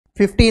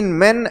15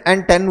 men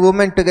and 10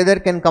 women together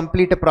can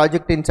complete a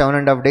project in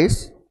 7.5 days.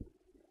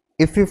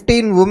 If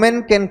 15 women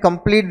can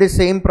complete the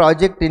same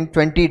project in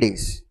 20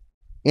 days,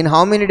 in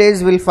how many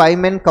days will 5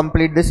 men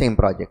complete the same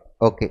project?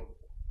 Okay.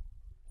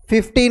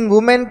 15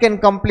 women can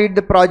complete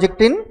the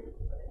project in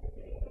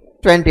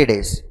 20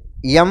 days.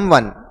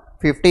 M1,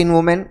 15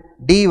 women,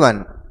 D1,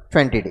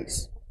 20 days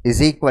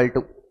is equal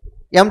to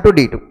M2,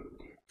 D2.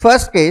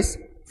 First case,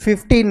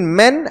 15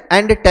 men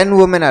and 10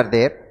 women are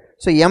there.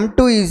 So M2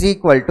 is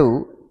equal to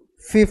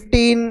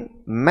 15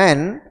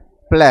 men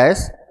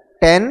plus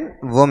 10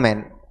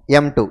 women.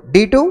 M2.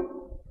 D2,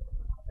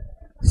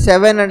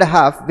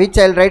 7.5, which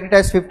I will write it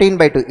as 15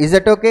 by 2. Is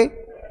that okay?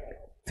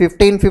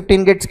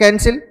 15 gets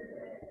cancelled.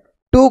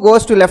 2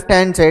 goes to left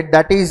hand side,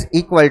 that is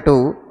equal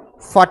to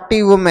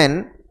 40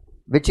 women,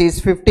 which is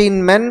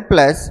 15 men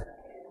plus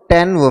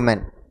 10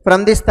 women.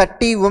 From this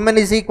 30 women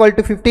is equal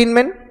to 15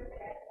 men.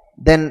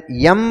 Then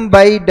M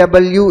by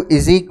W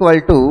is equal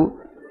to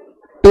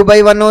 2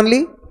 by 1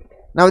 only.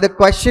 Now the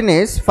question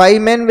is,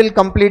 5 men will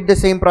complete the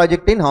same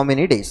project in how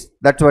many days?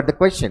 That's what the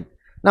question.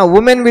 Now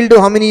women will do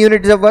how many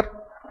units of work?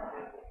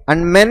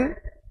 And men,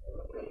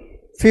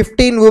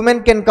 15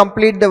 women can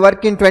complete the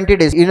work in 20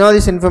 days. You know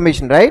this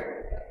information, right?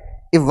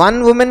 If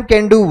 1 woman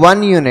can do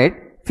 1 unit,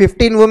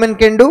 15 women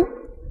can do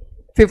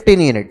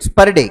 15 units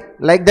per day.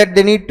 Like that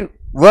they need to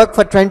work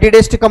for 20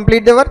 days to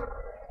complete the work.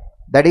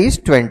 That is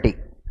 20.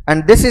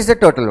 And this is the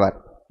total work.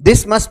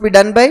 This must be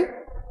done by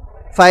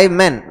 5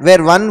 men,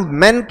 where 1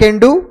 man can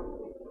do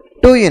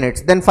 2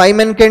 units. Then 5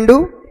 men can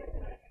do.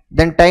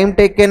 Then time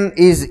taken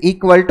is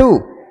equal to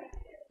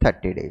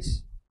 30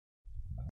 days.